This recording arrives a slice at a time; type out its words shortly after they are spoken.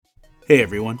Hey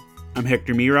everyone, I'm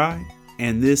Hector Mirai,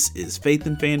 and this is Faith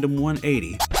and Fandom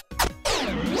 180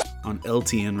 on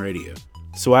LTN Radio.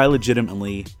 So I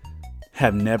legitimately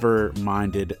have never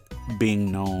minded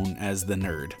being known as the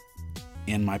nerd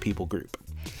in my people group.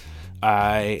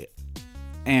 I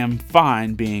am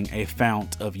fine being a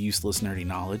fount of useless nerdy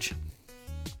knowledge,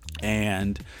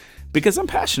 and because I'm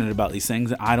passionate about these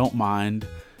things, I don't mind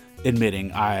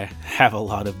admitting I have a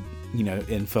lot of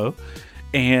info.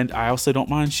 And I also don't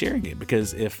mind sharing it,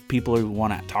 because if people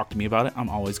want to talk to me about it, I'm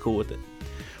always cool with it.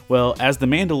 Well, as The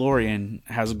Mandalorian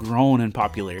has grown in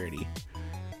popularity,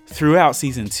 throughout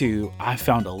season 2, I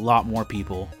found a lot more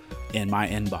people in my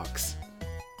inbox.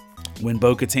 When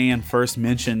Bo-Katan first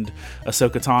mentioned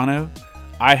Ahsoka Tano,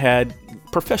 I had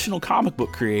professional comic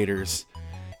book creators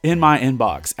in my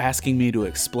inbox asking me to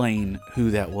explain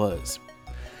who that was.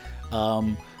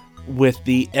 With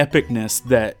the epicness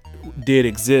that did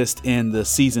exist in the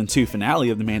season 2 finale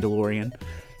of The Mandalorian,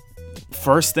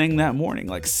 first thing that morning,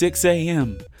 like 6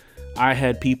 a.m., I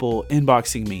had people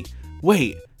inboxing me.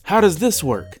 Wait, how does this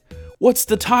work? What's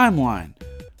the timeline?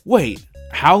 Wait,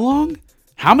 how long?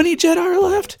 How many Jedi are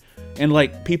left? And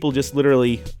people just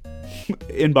literally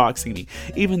inboxing me.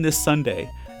 Even this Sunday,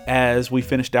 as we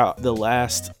finished out the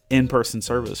last in-person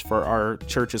service for our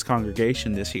church's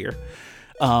congregation this year,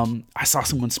 I saw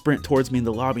someone sprint towards me in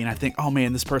the lobby, and I think, oh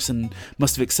man, this person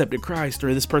must have accepted Christ,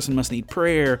 or this person must need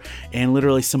prayer. And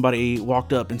literally somebody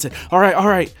walked up and said, all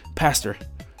right, Pastor,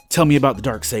 tell me about the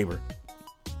Darksaber.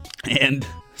 And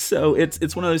so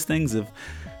it's one of those things of,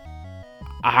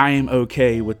 I am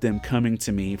okay with them coming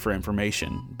to me for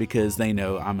information, because they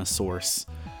know I'm a source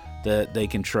that they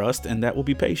can trust and that will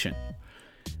be patient.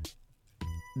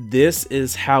 This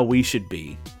is how we should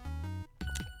be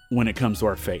when it comes to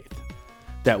our faith.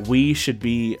 That we should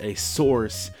be a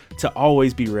source to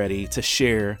always be ready to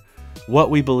share what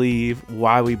we believe,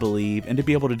 why we believe, and to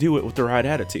be able to do it with the right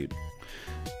attitude.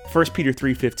 1 Peter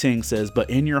 3:15 says, "But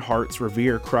in your hearts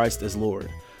revere Christ as Lord.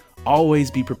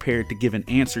 Always be prepared to give an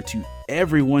answer to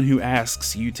everyone who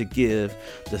asks you to give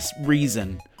the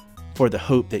reason for the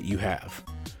hope that you have.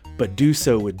 But do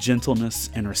so with gentleness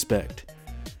and respect."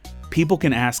 People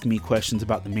can ask me questions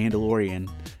about The Mandalorian,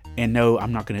 and no,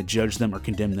 I'm not going to judge them or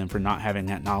condemn them for not having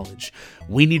that knowledge.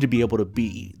 We need to be able to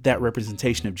be that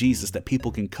representation of Jesus, that people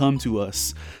can come to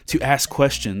us to ask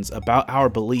questions about our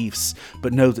beliefs,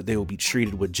 but know that they will be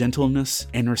treated with gentleness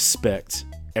and respect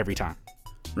every time.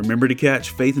 Remember to catch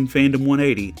Faith and Fandom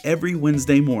 180 every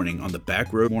Wednesday morning on the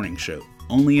Back Road Morning Show,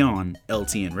 only on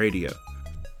LTN Radio.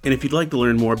 And if you'd like to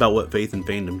learn more about what Faith and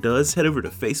Fandom does, head over to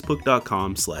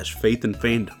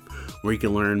facebook.com/faithandfandom, where you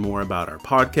can learn more about our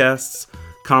podcasts,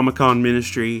 Comic-Con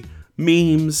ministry,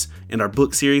 memes, and our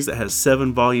book series that has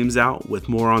 7 volumes out with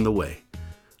more on the way.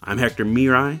 I'm Hector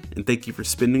Mirai, and thank you for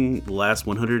spending the last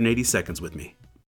 180 seconds with me.